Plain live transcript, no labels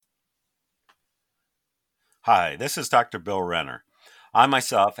Hi, this is Dr. Bill Renner. I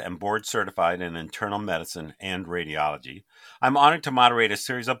myself am board certified in internal medicine and radiology. I'm honored to moderate a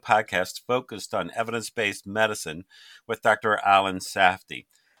series of podcasts focused on evidence based medicine with Dr. Alan Safdie.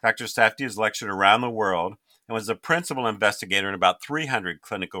 Dr. Safdie has lectured around the world and was the principal investigator in about 300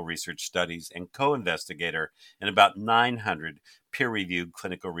 clinical research studies and co investigator in about 900 peer reviewed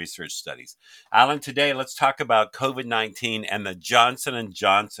clinical research studies. Alan, today let's talk about COVID-19 and the Johnson &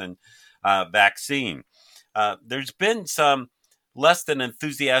 Johnson vaccine. There's been some less than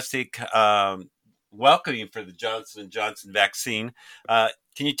enthusiastic welcoming for the Johnson & Johnson vaccine.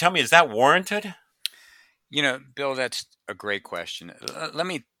 Can you tell me, is that warranted? Bill, that's a great question. Let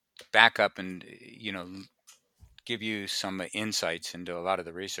me back up and, give you some insights into a lot of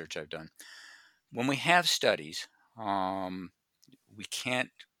the research I've done. When we have studies, we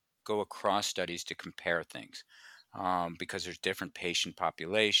can't go across studies to compare things because there's different patient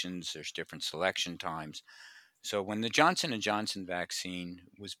populations, there's different selection times. So when the Johnson & Johnson vaccine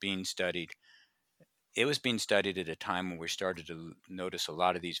was being studied, it was being studied at a time when we started to notice a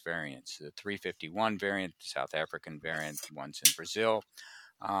lot of these variants: the 351 variant, the South African variant, the ones in Brazil,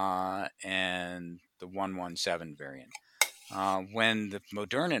 and the 117 variant. When the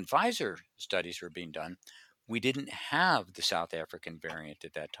Moderna and Pfizer studies were being done, we didn't have the South African variant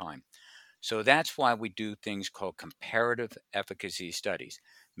at that time. So that's why we do things called comparative efficacy studies,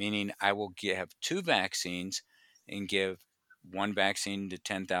 meaning I will have two vaccines and give one vaccine to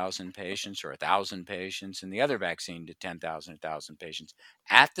 10,000 patients or 1,000 patients and the other vaccine to 10,000 or 1,000 patients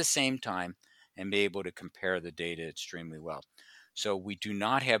at the same time and be able to compare the data extremely well. So we do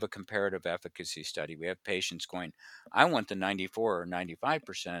not have a comparative efficacy study. We have patients going, I want the 94 or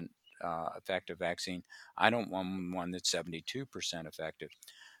 95% effective vaccine. I don't want one that's 72% effective.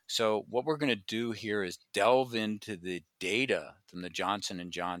 So what we're going to do here is delve into the data from the Johnson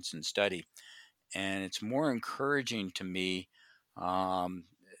 & Johnson study, and it's more encouraging to me um,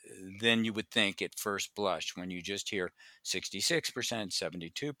 than you would think at first blush when you just hear 66%,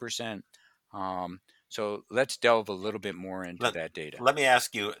 72%. So let's delve a little bit more into Let, that data. let me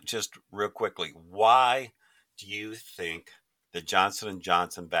ask you just real quickly, why do you think the Johnson &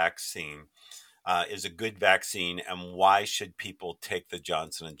 Johnson vaccine is a good vaccine, and why should people take the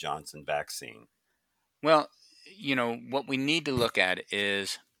Johnson & Johnson vaccine? Well, what we need to look at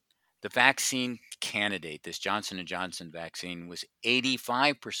is the vaccine candidate. This Johnson & Johnson vaccine was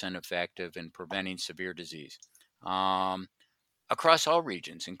 85% effective in preventing severe disease um, across all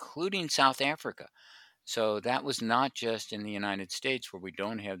regions, including South Africa. So that was not just in the United States, where we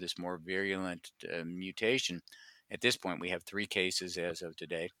don't have this more virulent mutation. At this point, we have 3 cases as of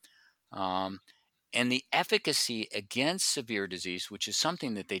today. Um, and the efficacy against severe disease, which is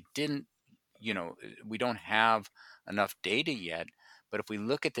something that they didn't, we don't have enough data yet. But if we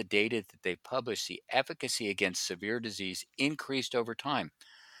look at the data that they published, the efficacy against severe disease increased over time.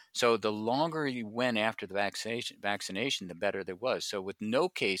 So the longer you went after the vaccination, the better there was. So with no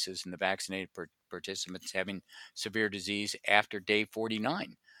cases in the vaccinated participants having severe disease after day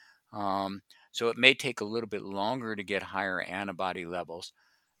 49. Um, so it may take a little bit longer to get higher antibody levels,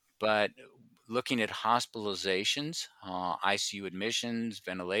 but looking at hospitalizations, ICU admissions,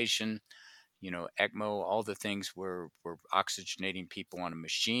 ventilation, ECMO, all the things where we're oxygenating people on a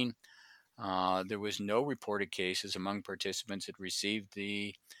machine. There was no reported cases among participants that received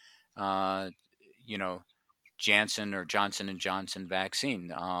the, uh, you know, Janssen or Johnson & Johnson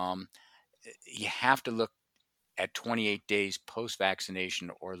vaccine. You have to look at 28 days post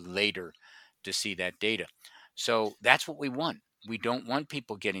vaccination or later to see that data. So that's what we want. We don't want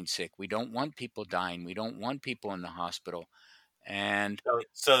people getting sick. We don't want people dying. We don't want people in the hospital. And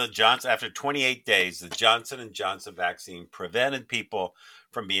So the Johnson, after 28 days, the Johnson & Johnson vaccine prevented people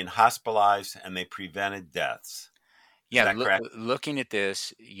from being hospitalized, and they prevented deaths. Is yeah, that correct? looking at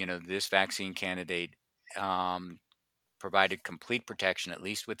this, this vaccine candidate um, provided complete protection, at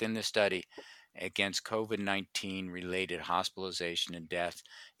least within the study, against COVID-19 related hospitalization and death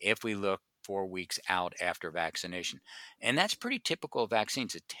if we look 4 weeks out after vaccination. And that's pretty typical of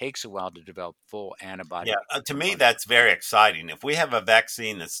vaccines. It takes a while to develop full Yeah, antibody to me, component. that's very exciting. If we have a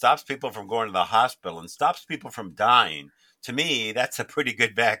vaccine that stops people from going to the hospital and stops people from dying, to me, that's a pretty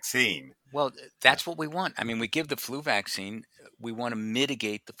good vaccine. Well, Uh, that's what we want. I mean, we give the flu vaccine. We want to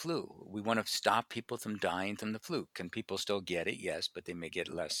mitigate the flu. We want to stop people from dying from the flu. Can people still get it? Yes, but they may get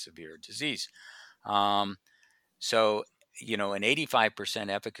less severe disease. Um, So, an 85%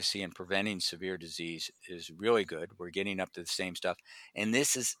 efficacy in preventing severe disease is really good. We're getting up to the same stuff. And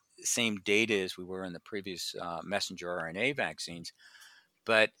this is the same data as we were in the previous messenger RNA vaccines.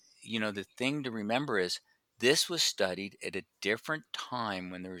 But, the thing to remember is this was studied at a different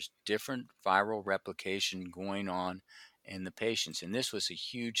time when there was different viral replication going on in the patients, and this was a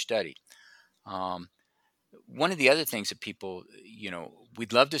huge study. Um, One of the other things that people,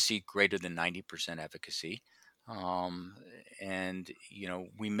 we'd love to see greater than 90% efficacy. Um, and,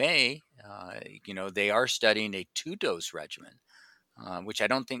 we may, they are studying a two-dose regimen, which I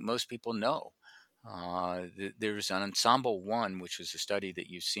don't think most people know. There's an Ensemble 1, which was a study that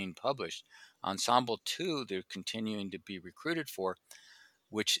you've seen published. Ensemble 2, they're continuing to be recruited for,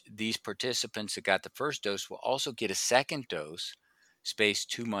 which these participants that got the first dose will also get a second dose spaced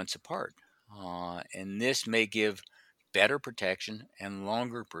 2 months apart. And this may give better protection and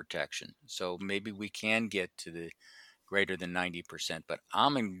longer protection. So maybe we can get to the greater than 90%. But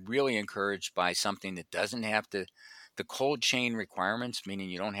I'm really encouraged by something that doesn't have the cold chain requirements, meaning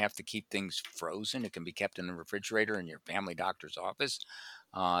you don't have to keep things frozen. It can be kept in the refrigerator in your family doctor's office.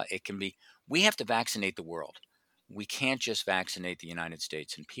 It can be, we have to vaccinate the world. We can't just vaccinate the United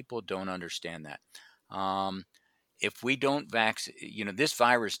States, and people don't understand that. Um, if we don't vaccinate, this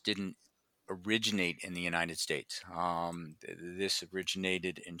virus didn't originate in the United States. This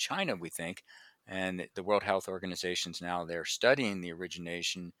originated in China, we think, and the World Health Organization's now they're studying the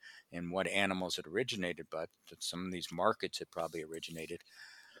origination and what animals it originated, but some of these markets it probably originated.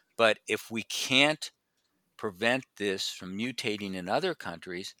 But if we can't prevent this from mutating in other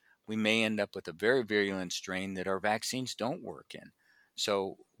countries, we may end up with a very virulent strain that our vaccines don't work in.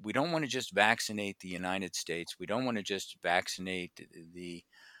 So we don't want to just vaccinate the United States. We don't want to just vaccinate the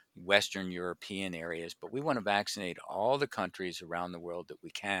Western European areas, but we want to vaccinate all the countries around the world that we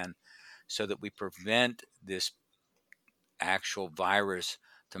can so that we prevent this actual virus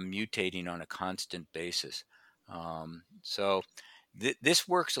from mutating on a constant basis. So this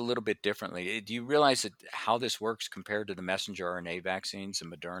works a little bit differently. Do you realize that how this works compared to the messenger RNA vaccines, the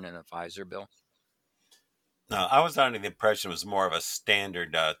Moderna and the Pfizer, Bill? No, I was under the impression it was more of a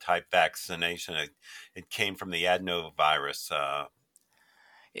standard type vaccination. It came from the adenovirus.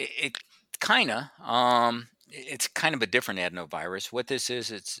 It kind of it's kind of a different adenovirus. What this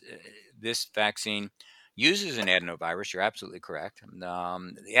is, it's this vaccine uses an adenovirus. You're absolutely correct. The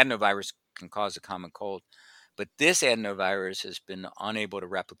adenovirus can cause a common cold, but this adenovirus has been unable to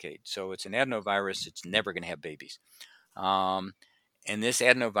replicate. So it's an adenovirus. It's never going to have babies. Um, and this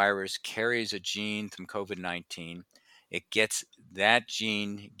adenovirus carries a gene from COVID-19. It gets that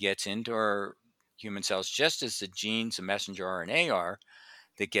gene gets into our human cells just as the genes, the messenger RNA are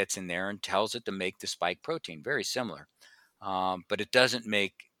that gets in there and tells it to make the spike protein. Very similar, but it doesn't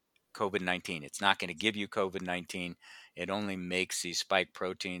make COVID 19. It's not going to give you COVID 19. It only makes these spike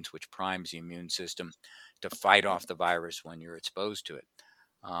proteins, which primes the immune system to fight off the virus when you're exposed to it.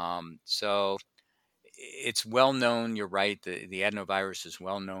 So it's well known. You're right. The adenovirus is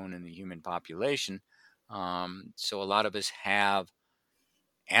well known in the human population. So a lot of us have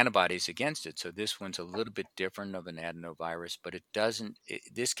antibodies against it. So this one's a little bit different of an adenovirus, but it doesn't.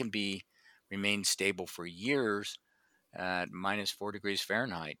 This can be remain stable for years at -4 degrees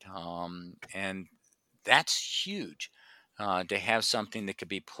Fahrenheit, and that's huge. To have something that could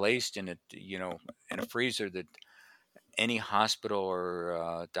be placed in in a freezer that any hospital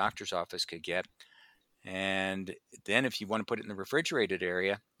or doctor's office could get, and then if you want to put it in the refrigerated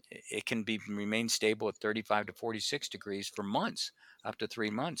area, it can be remain stable at 35 to 46 degrees for months, up to 3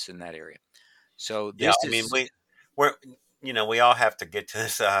 months in that area. So Yeah, this I mean is, we're we all have to get to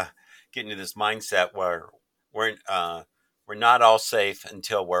this get into this mindset where we're uh, we're not all safe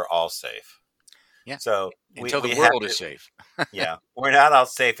until we're all safe. yeah, So until the we have world is to. safe. Yeah, we're not all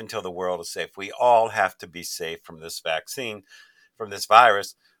safe until the world is safe. We all have to be safe from this vaccine, from this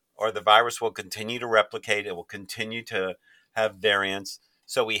virus, or the virus will continue to replicate. It will continue to have variants.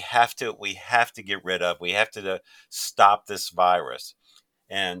 So we have to get rid of. We have to stop this virus,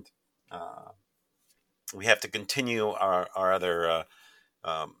 and uh, we have to continue our other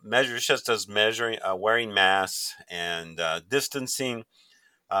measures, just as measuring, wearing masks and distancing.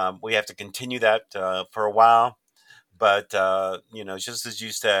 We have to continue that for a while. But just as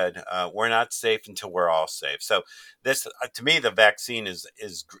you said, we're not safe until we're all safe. So this, to me, the vaccine is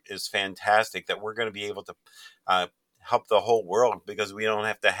fantastic. That we're going to be able to uh, help the whole world because we don't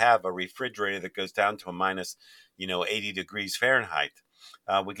have to have a refrigerator that goes down to a minus, 80 degrees Fahrenheit.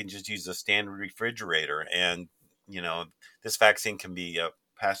 We can just use a standard refrigerator, and you know, this vaccine can be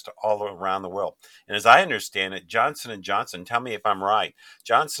passed all around the world. And as I understand it, Johnson and Johnson. Tell me if I'm right.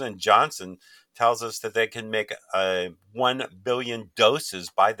 Johnson and Johnson tells us that they can make 1 billion doses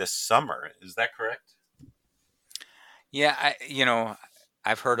by the summer. Is that correct? Yeah,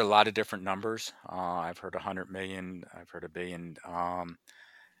 I've heard a lot of different numbers. I've heard 100 million. I've heard a billion.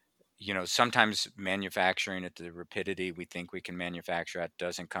 sometimes manufacturing at the rapidity we think we can manufacture at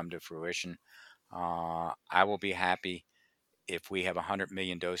doesn't come to fruition. I will be happy if we have 100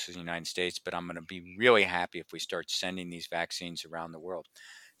 million doses in the United States, but I'm going to be really happy if we start sending these vaccines around the world.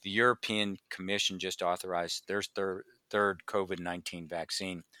 The European Commission just authorized their third COVID-19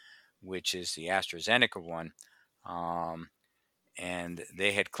 vaccine, which is the AstraZeneca one. And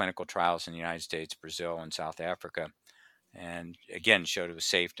they had clinical trials in the United States, Brazil, and South Africa, and again showed it was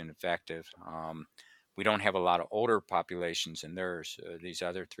safe and effective. We don't have a lot of older populations in theirs. These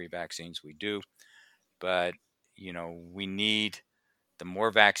other three vaccines we do, but we need the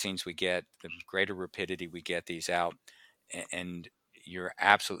more vaccines we get, the greater rapidity we get these out. And you're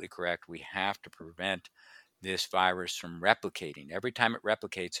absolutely correct. We have to prevent this virus from replicating. Every time it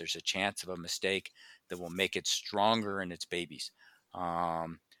replicates, there's a chance of a mistake that will make it stronger in its babies.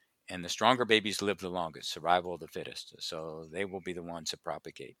 Um, and the stronger babies live the longest, survival of the fittest. So they will be the ones that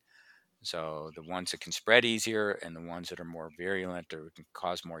propagate. So the ones that can spread easier and the ones that are more virulent or can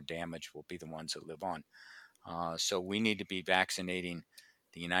cause more damage will be the ones that live on. So we need to be vaccinating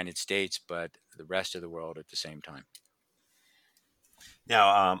the United States, but the rest of the world at the same time.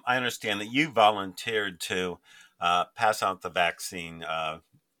 Now, I understand that you volunteered to pass out the vaccine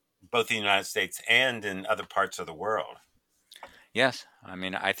both in the United States and in other parts of the world. Yes, I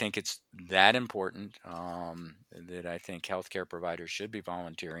mean, I think it's that important that I think healthcare providers should be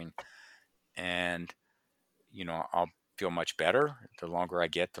volunteering, and I'll feel much better the longer I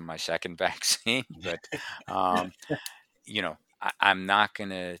get to my second vaccine. But um, I'm not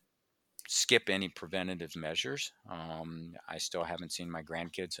going to skip any preventative measures. I still haven't seen my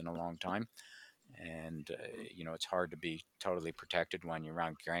grandkids in a long time. And, it's hard to be totally protected when you're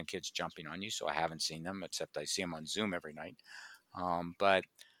around grandkids jumping on you. So I haven't seen them, except I see them on Zoom every night. But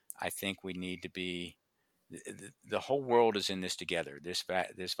I think we need to be, the whole world is in this together. This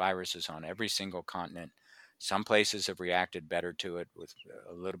virus is on every single continent. Some places have reacted better to it with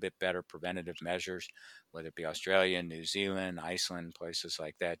a little bit better preventative measures, whether it be Australia, New Zealand, Iceland, places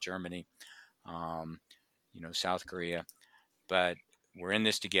like that, Germany, um, South Korea. But we're in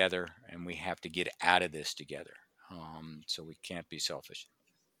this together, and we have to get out of this together. So we can't be selfish.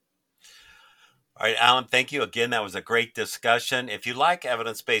 All right, Alan, thank you again. That was a great discussion. If you like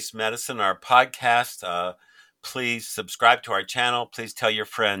evidence based medicine, our podcast, please subscribe to our channel. Please tell your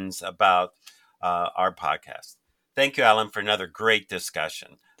friends about our podcast. Thank you, Alan, for another great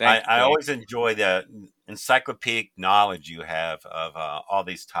discussion. Thank I you, Jay. always enjoy the encyclopedic knowledge you have of all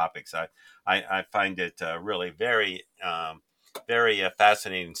these topics. I find it really very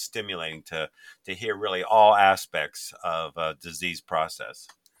fascinating and stimulating to hear really all aspects of disease process.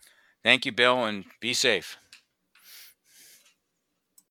 Thank you, Bill, and be safe.